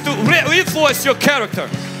circumstance to influence your character.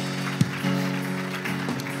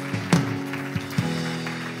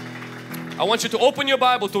 I want you to open your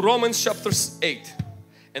Bible to Romans chapter 8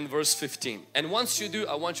 and verse 15. And once you do,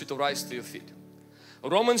 I want you to rise to your feet.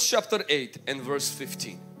 Romans chapter 8 and verse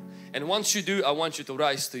 15. And once you do, I want you to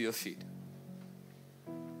rise to your feet.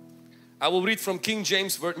 I will read from New King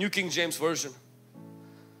James Version.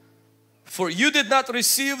 For you did not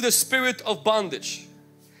receive the spirit of bondage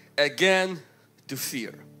again to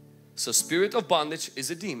fear. So spirit of bondage is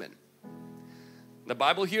a demon. The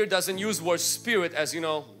Bible here doesn't use the word spirit, as you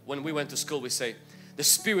know, when we went to school we say the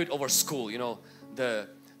spirit of our school, you know,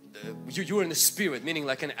 you're in the spirit, meaning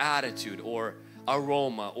like an attitude or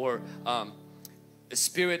aroma, or a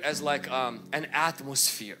spirit as like an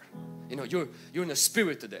atmosphere. You know, you're in the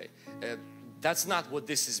spirit today. That's not what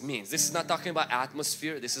this means. This is not talking about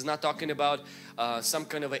atmosphere. This is not talking about some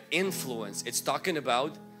kind of an influence. It's talking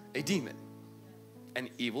about a demon, an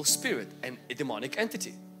evil spirit, and a demonic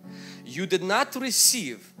entity. You did not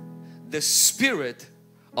receive the spirit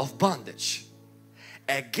of bondage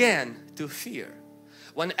again to fear.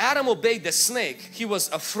 When Adam obeyed the snake, he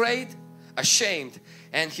was afraid, ashamed,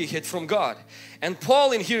 and he hid from God. And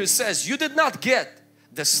Paul in here says, you did not get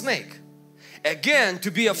the snake again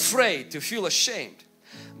to be afraid, to feel ashamed,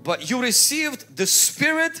 but you received the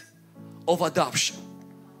spirit of adoption.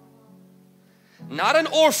 Not an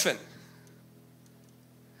orphan,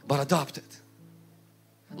 but adopted,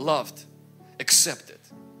 loved, accepted,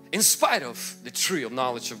 in spite of the tree of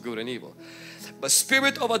knowledge of good and evil. But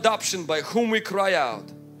spirit of adoption, by whom we cry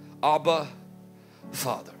out, Abba,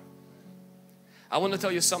 Father. I want to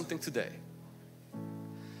tell you something today.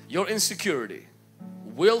 Your insecurity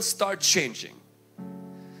will start changing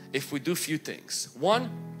if we do few things. One,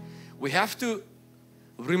 we have to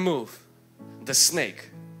remove the snake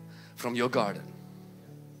from your garden.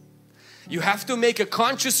 You have to make a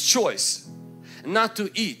conscious choice not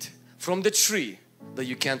to eat from the tree that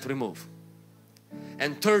you can't remove.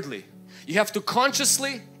 And thirdly, you have to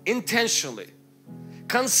consciously, intentionally,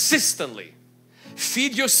 consistently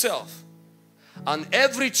feed yourself on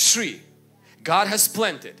every tree God has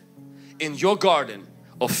planted in your garden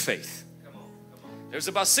of faith. There's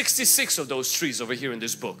about 66 of those trees over here in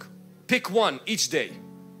this book. Pick one each day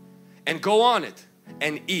and go on it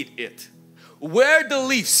and eat it. Where the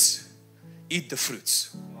leaves, eat the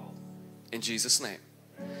fruits. In Jesus' name.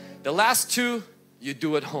 The last two you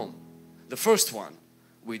do at home. The first one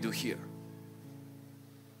we do here.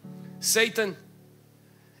 Satan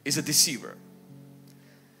is a deceiver.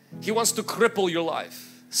 He wants to cripple your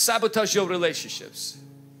life, sabotage your relationships.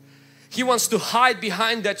 He wants to hide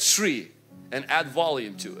behind that tree and add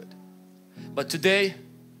volume to it. But today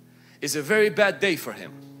is a very bad day for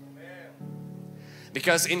him.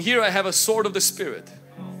 Because in here I have a sword of the Spirit.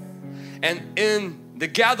 And in the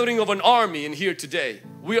gathering of an army in here today,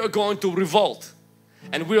 we are going to revolt.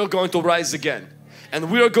 And we are going to rise again.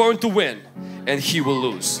 And we are going to win. And he will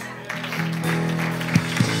lose.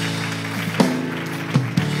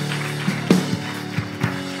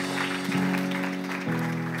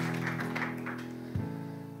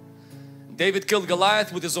 David killed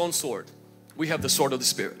Goliath with his own sword. We have the sword of the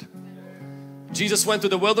Spirit. Jesus went to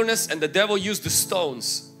the wilderness and the devil used the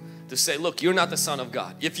stones to say, look, you're not the Son of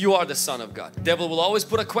God. If you are the Son of God. The devil will always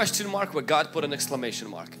put a question mark where God put an exclamation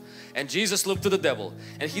mark. And Jesus looked to the devil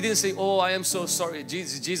and he didn't say, oh, I am so sorry.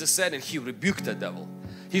 Jesus said, and he rebuked the devil.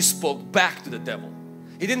 He spoke back to the devil.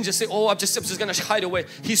 He didn't just say, oh, I'm just gonna hide away.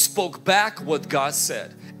 He spoke back what God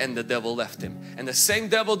said and the devil left him. And the same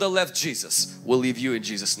devil that left Jesus will leave you in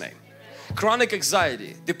Jesus' name. Chronic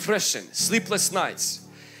anxiety, depression, sleepless nights,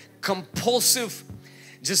 compulsive,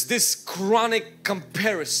 just this chronic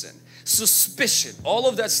comparison, suspicion, all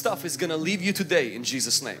of that stuff is gonna leave you today in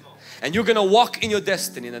Jesus' name. And you're gonna walk in your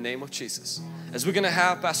destiny in the name of Jesus. As we're gonna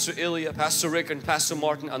have Pastor Ilya, Pastor Rick and Pastor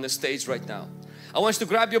Martin on the stage right now. I want you to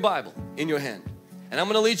grab your Bible in your hand and I'm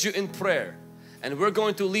gonna lead you in prayer and we're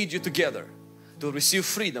going to lead you together to receive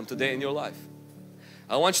freedom today in your life.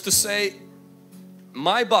 I want you to say,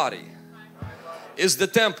 my body is the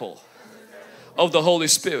temple of the Holy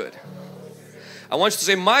Spirit. I want you to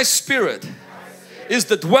say, my spirit is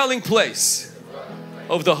the dwelling place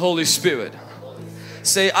of the Holy Spirit.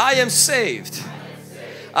 Say, I am saved,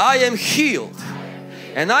 I am healed,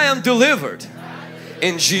 and I am delivered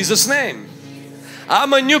in Jesus' name.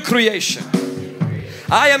 I'm a new creation.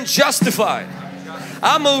 I am justified.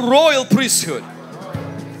 I'm a royal priesthood.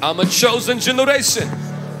 I'm a chosen generation.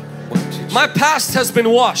 My past has been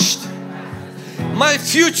washed. My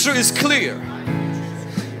future is clear.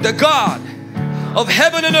 The God of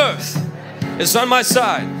heaven and earth is on my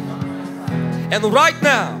side. And right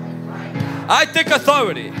now, I take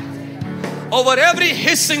authority over every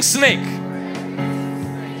hissing snake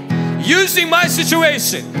using my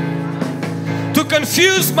situation to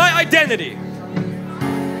confuse my identity.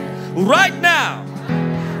 Right now,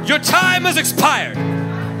 your time has expired.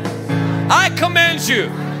 I command you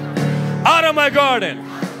out of my garden.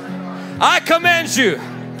 I command you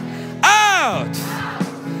out,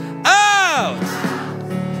 out,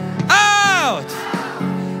 out.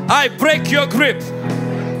 I break your grip.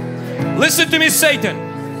 Listen to me,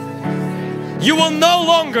 Satan. You will no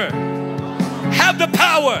longer have the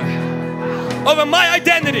power over my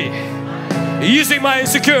identity using my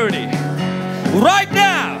insecurity. Right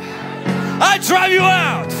now, I drive you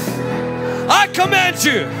out. I command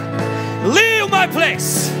you, leave my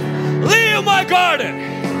place, leave my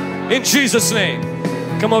garden. In Jesus' name.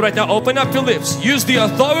 Come on right now, open up your lips. Use the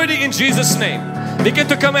authority in Jesus' name. Begin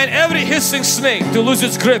to command every hissing snake to lose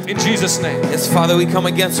its grip in Jesus' name. Yes, Father, we come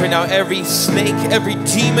against right now every snake, every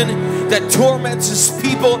demon that torments His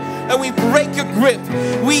people, and we break your grip.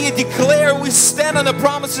 We declare, we stand on the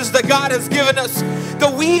promises that God has given us,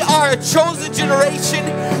 that we are a chosen generation.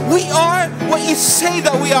 We are what you say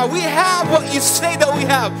that we are. We have what you say that we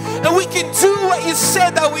have, and we can do what you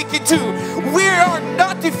said that we can do. We are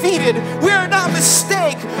not defeated. We are not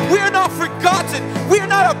mistake. We are not forgotten. We are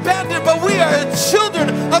not abandoned, but we are children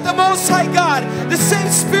of the Most High God. The same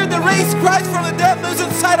Spirit that raised Christ from the dead lives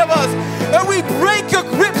inside of us. And we break your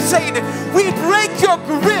grip, Satan. We break your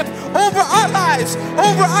grip over our lives,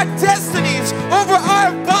 over our destinies, over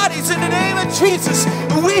our bodies in the name of Jesus.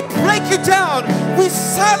 We break you down. We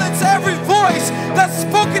silence every voice that's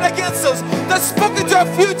spoken against us, that's spoken to our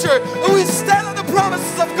future. And we stand on the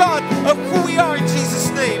promises of God of who we are in Jesus'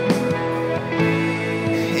 name.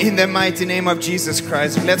 In the mighty name of Jesus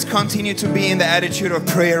Christ, let's continue to be in the attitude of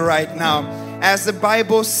prayer right now. As the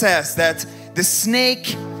Bible says that the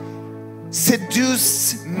snake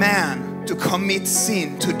seduced man to commit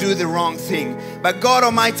sin, to do the wrong thing. But God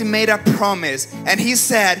Almighty made a promise, and He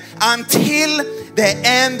said, until the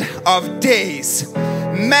end of days,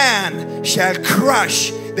 man shall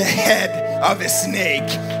crush the head of the snake.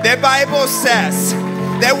 The Bible says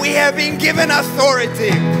that we have been given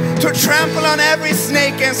authority to trample on every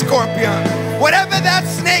snake and scorpion. Whatever that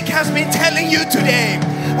snake has been telling you today,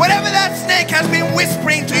 whatever that snake has been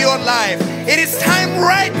whispering to your life, it is time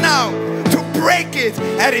right now to break it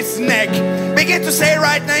at its neck. Begin to say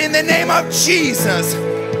right now, in the name of Jesus,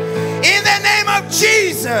 in the name of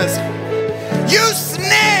Jesus, you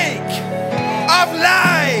snake of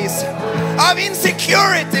lies, of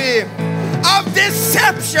insecurity, of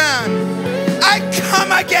deception, I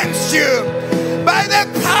come against you by the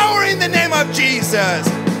power in the name of Jesus.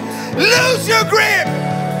 Lose your grip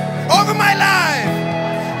over my life.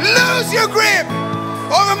 Lose your grip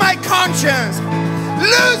over my conscience.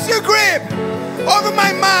 Lose your grip over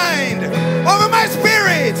my mind, over my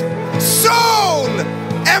spirit, soul,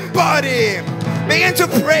 and body. Begin to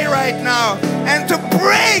pray right now and to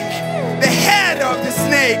break the head of the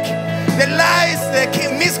snake, the lies, the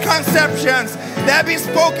misconceptions that have been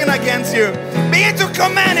spoken against you. Begin to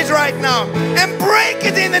command it right now and break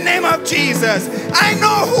it in the name of Jesus. I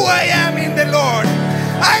know who I am in the Lord.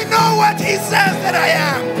 I know what He says that I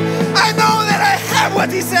am. I know that I have what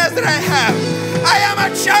He says that I have. I am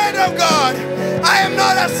a child of God. I am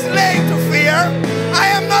not a slave to fear. I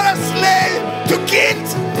am not a slave to guilt.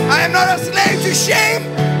 I am not a slave to shame.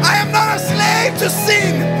 I am not a slave to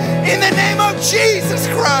sin. In the name of Jesus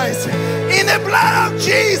Christ. In the blood of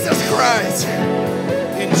Jesus Christ.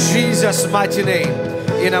 In Jesus' mighty name.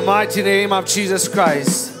 In the mighty name of Jesus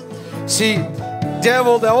Christ. See,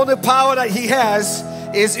 devil, the only power that he has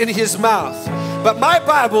is in his mouth. But my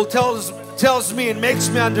Bible tells me and makes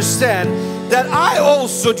me understand that I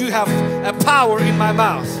also do have a power in my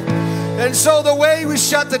mouth. And so the way we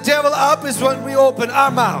shut the devil up is when we open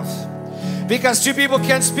our mouth. Because two people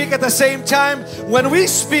can't speak at the same time. When we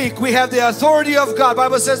speak, we have the authority of God. The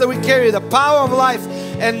Bible says that we carry the power of life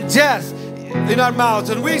and death in our mouth.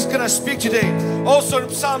 And we're going to speak today. Also in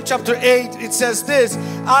Psalm chapter 8, it says this: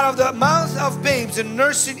 out of the mouth of babes and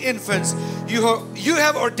nursing infants, you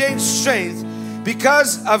have ordained strength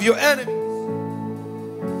because of your enemy,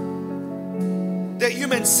 that you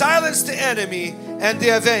may silence the enemy and the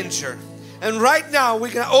avenger. And right now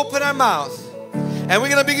we're going to open our mouth and we're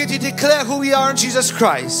going to begin to declare who we are in Jesus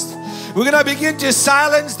Christ. We're going to begin to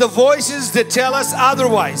silence the voices that tell us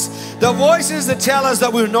otherwise. The voices that tell us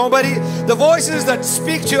that we're nobody. The voices that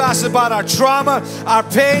speak to us about our trauma, our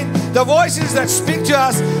pain. The voices that speak to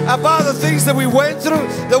us about the things that we went through.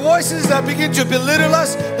 The voices that begin to belittle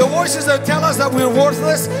us. The voices that tell us that we're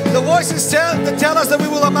worthless. The voices that tell us that we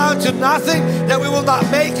will amount to nothing, that we will not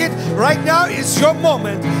make it. Right now is your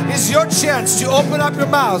moment. It's your chance to open up your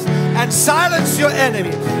mouth and silence your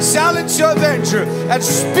enemy. Silence your avenger and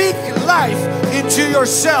speak life into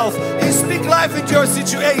yourself and speak life into your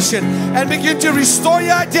situation and begin to restore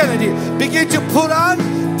your identity. Begin to put on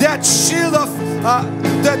that shield of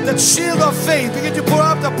that shield of faith. Begin to put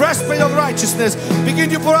on the breastplate of righteousness. Begin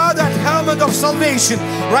to put on that helmet of salvation.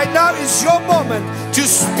 Right now is your moment to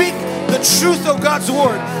speak the truth of God's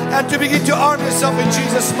word and to begin to arm yourself in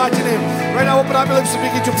Jesus' mighty name. Right now open up your lips and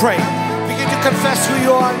begin to pray. Begin to confess who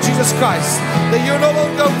you are in Jesus Christ. That you're no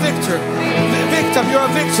longer a victim, you're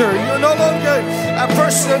a victor. You're no longer a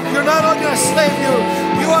person, you're no longer a slave.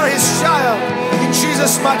 You are His child in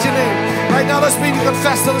Jesus' mighty name. Right now let's begin to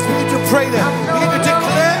confess that. Let's begin to pray that. Begin to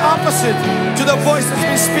declare opposite to the voice that's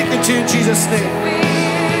been speaking to you in Jesus' name.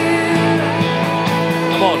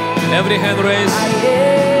 Come on, every hand raised.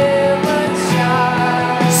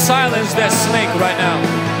 Silence that snake right now.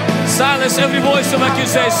 Silence every voice of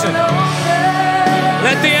accusation.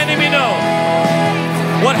 Let the enemy know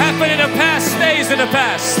what happened in the past stays in the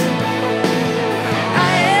past.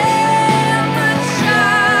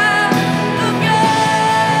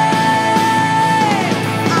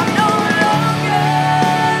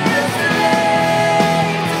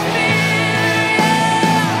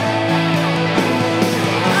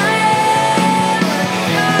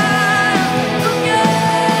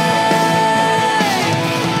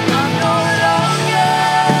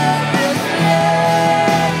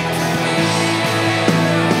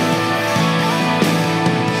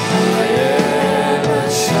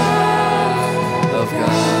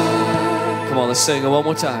 sing it one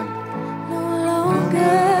more time. No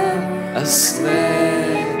longer A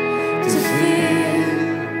slave to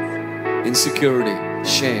fear, insecurity,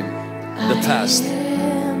 shame, the past.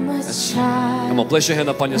 am a child. Come on, place your hand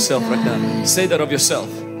upon yourself right now. Say that of yourself.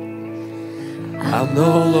 I'm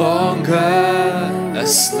no longer a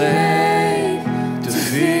slave to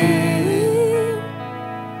fear.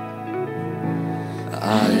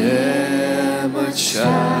 I am a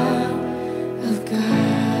child Of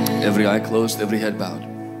God. Every eye closed, every head bowed. I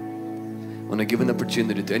want to give an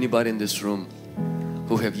opportunity to anybody in this room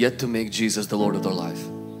who have yet to make Jesus the Lord of their life.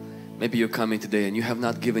 Maybe you're coming today and you have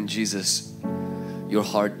not given Jesus your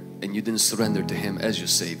heart and you didn't surrender to Him as your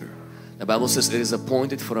Savior. The Bible says it is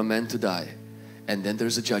appointed for a man to die and then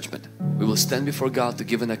there's a judgment. We will stand before God to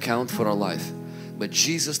give an account for our life. But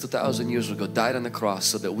Jesus 2,000 years ago died on the cross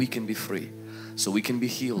so that we can be free, so we can be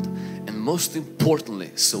healed, and most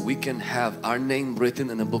importantly so we can have our name written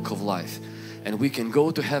in the book of life and we can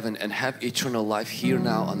go to heaven and have eternal life here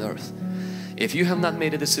now on earth. If you have not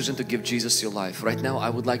made a decision to give Jesus your life, right now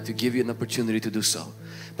I would like to give you an opportunity to do so.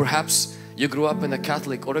 Perhaps you grew up in a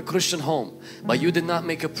Catholic or a Christian home, but you did not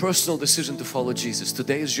make a personal decision to follow Jesus.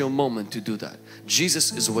 Today is your moment to do that.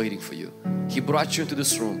 Jesus is waiting for you. He brought you into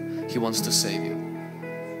this room. He wants to save you.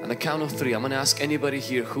 On the count of 3, I'm going to ask anybody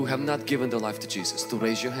here who have not given their life to Jesus to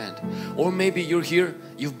raise your hand. Or maybe you're here,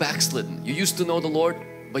 you've backslidden. You used to know the Lord,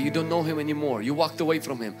 but you don't know Him anymore. You walked away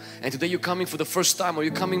from Him. And today you're coming for the first time, or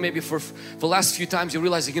you're coming maybe for the last few times. You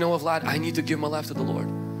realize, you know what, Vlad, I need to give my life to the Lord.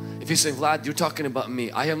 If you say, Vlad, you're talking about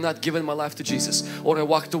me. I have not given my life to Jesus. Or I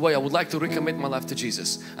walked away. I would like to recommit my life to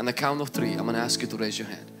Jesus. On the count of 3, I'm going to ask you to raise your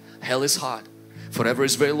hand. Hell is hot. Forever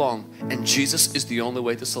is very long. And Jesus is the only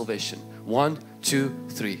way to salvation. 1, 2,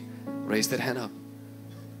 3. Raise that hand up.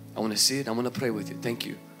 I want to see it. I want to pray with you. Thank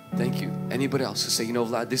you. Thank you. Anybody else who say, you know,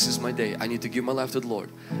 Vlad, this is my day. I need to give my life to the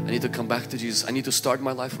Lord. I need to come back to Jesus. I need to start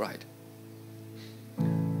my life right.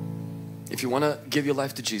 If you want to give your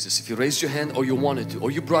life to Jesus, if you raised your hand or you wanted to,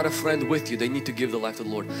 or you brought a friend with you, they need to give their life to the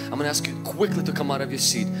Lord. I'm going to ask you quickly to come out of your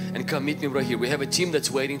seat and come meet me right here. We have a team that's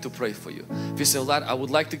waiting to pray for you. If you say, Vlad, I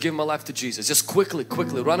would like to give my life to Jesus, just quickly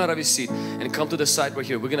run out of your seat and come to the side right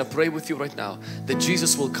here. We're going to pray with you right now that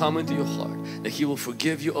Jesus will come into your heart, that He will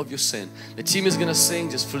forgive you of your sin. The team is going to sing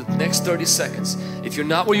just for the next 30 seconds. If you're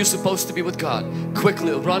not where you're supposed to be with God,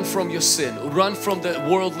 quickly run from your sin, run from the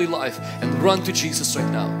worldly life and run to Jesus right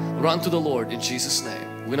now. Run to the Lord in Jesus'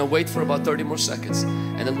 name. We're going to wait for about 30 more seconds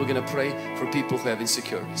and then we're going to pray for people who have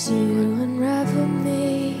insecurities. You unravel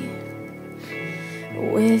me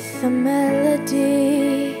with a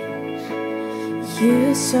melody.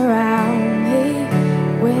 You surround me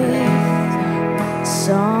with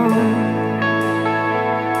song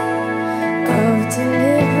of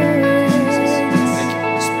deliverance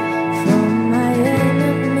from my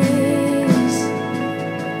enemies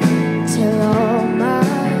till all my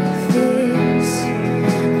fears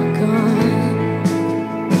are gone.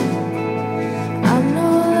 I'm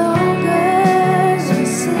no longer a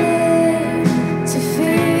slave to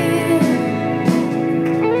fear.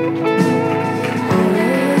 I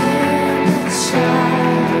am a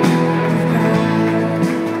child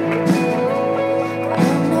of God.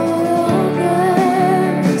 I'm no longer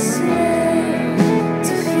a slave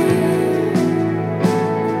to fear.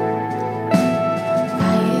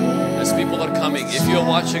 As people are coming, if you're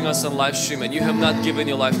watching us on live stream and you have not given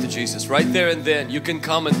your life to Jesus, right there and then you can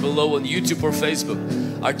comment below on YouTube or Facebook.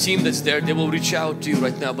 Our team that's there, they will reach out to you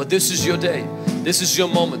right now. But this is your day. This is your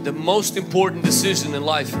moment. The most important decision in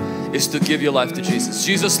life is to give your life to Jesus.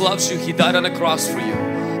 Jesus loves you. He died on the cross for you.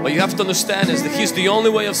 But you have to understand is that He's the only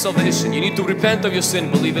way of salvation. You need to repent of your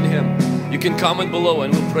sin, believe in Him. You can comment below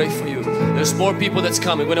and we'll pray for you. There's more people that's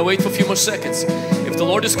coming. We're going to wait for a few more seconds. If the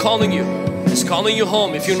Lord is calling you, He's calling you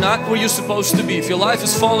home. If you're not where you're supposed to be, if your life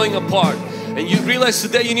is falling apart and you realize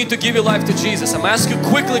today you need to give your life to Jesus, I'm asking you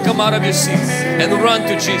quickly come out of your seat and run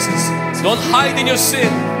to Jesus. Don't hide in your sin.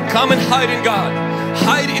 Come and hide in God.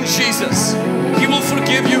 Hide in Jesus. He will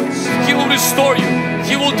forgive you. He will restore you.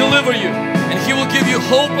 He will deliver you. And He will give you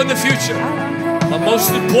hope in the future. But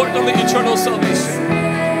most importantly, eternal salvation.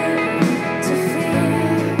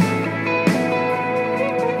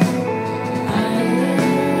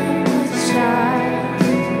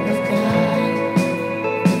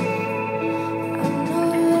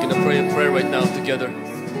 Right now together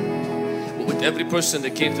with every person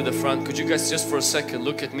that came to the front. Could you guys just for a second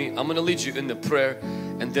look at me? I'm going to lead you in the prayer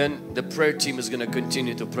and then the prayer team is going to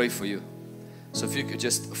continue to pray for you. So if you could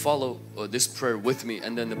just follow this prayer with me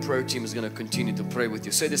and then the prayer team is going to continue to pray with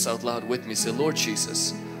you. Say this out loud with me. Say, Lord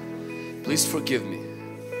Jesus, please forgive me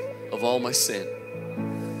of all my sin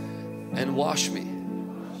and wash me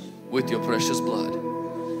with your precious blood.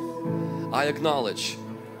 I acknowledge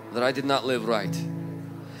that I did not live right,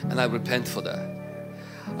 and I repent for that.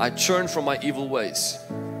 I turn from my evil ways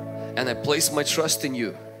and I place my trust in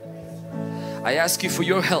you. I ask you for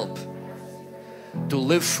your help to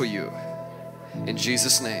live for you in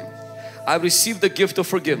Jesus' name. I receive the gift of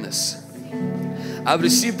forgiveness. I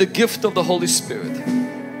receive the gift of the Holy Spirit.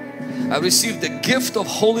 I receive the gift of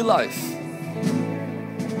holy life.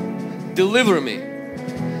 Deliver me,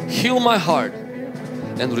 heal my heart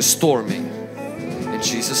and restore me in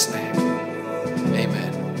Jesus' name.